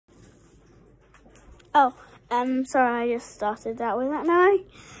Oh, sorry, I just started that with that now.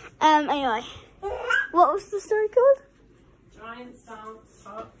 Anyway, what was the story called? Giant's Dance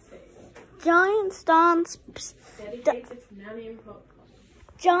Part 2. Giant's Dance. Dedicated to Nanny and Pop Pop.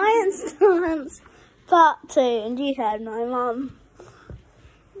 Giant's Dance Part 2, and you heard my mum.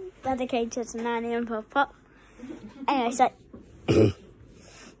 Dedicated to Nanny and Pop Pop. Anyway, so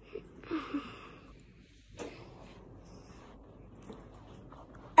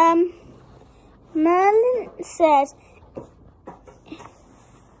Merlin said,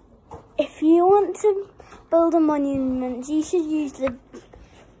 if you want to build a monument, you should use the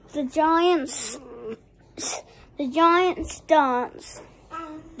giant's dance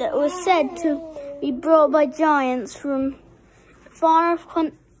that was said to be brought by giants from a far-off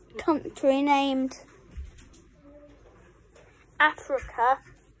country named Africa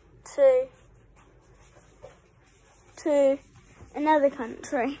to another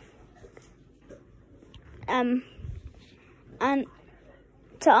country, and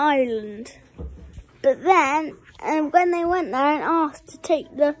to Ireland. But then, when they went there and asked to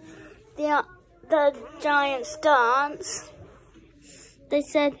take the giant's dance, they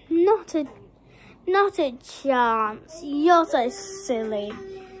said, not a chance. You're so silly.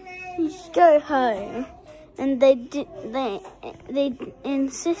 You should go home. And they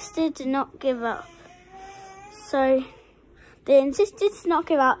insisted to not give up. So they insisted to not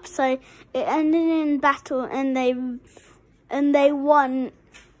give up. So it ended in battle, and they won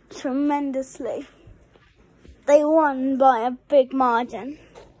tremendously. They won by a big margin.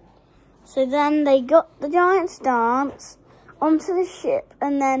 So then they got the giant's dance onto the ship,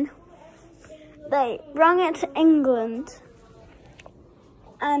 and then they brought it to England,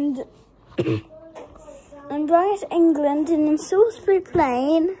 and brought it to England, and in Salisbury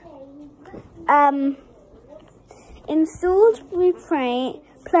Plain,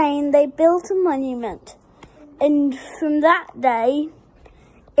 they built a monument, and from that day,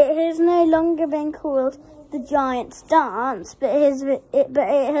 it has no longer been called the Giant's Dance, but it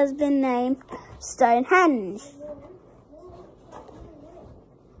has been named Stonehenge.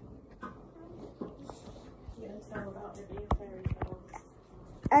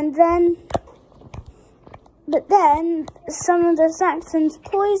 But then some of the Saxons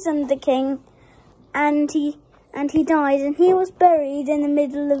poisoned the king, and he died, and he was buried in the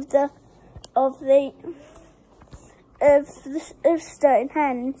middle of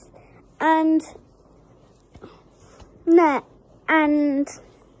Stonehenge,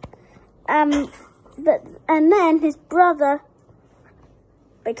 and then his brother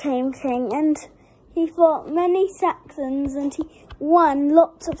became king, and he fought many Saxons, and he won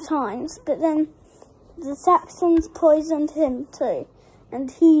lots of times, but then the Saxons poisoned him too, and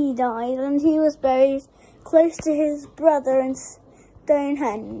he died, and he was buried close to his brother in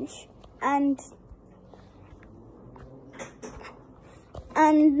Stonehenge, and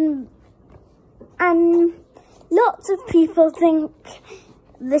lots of people think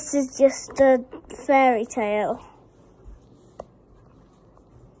this is just a fairy tale.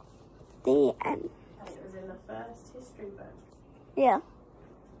 The end. It was in the first history book. Yeah.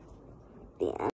 The end.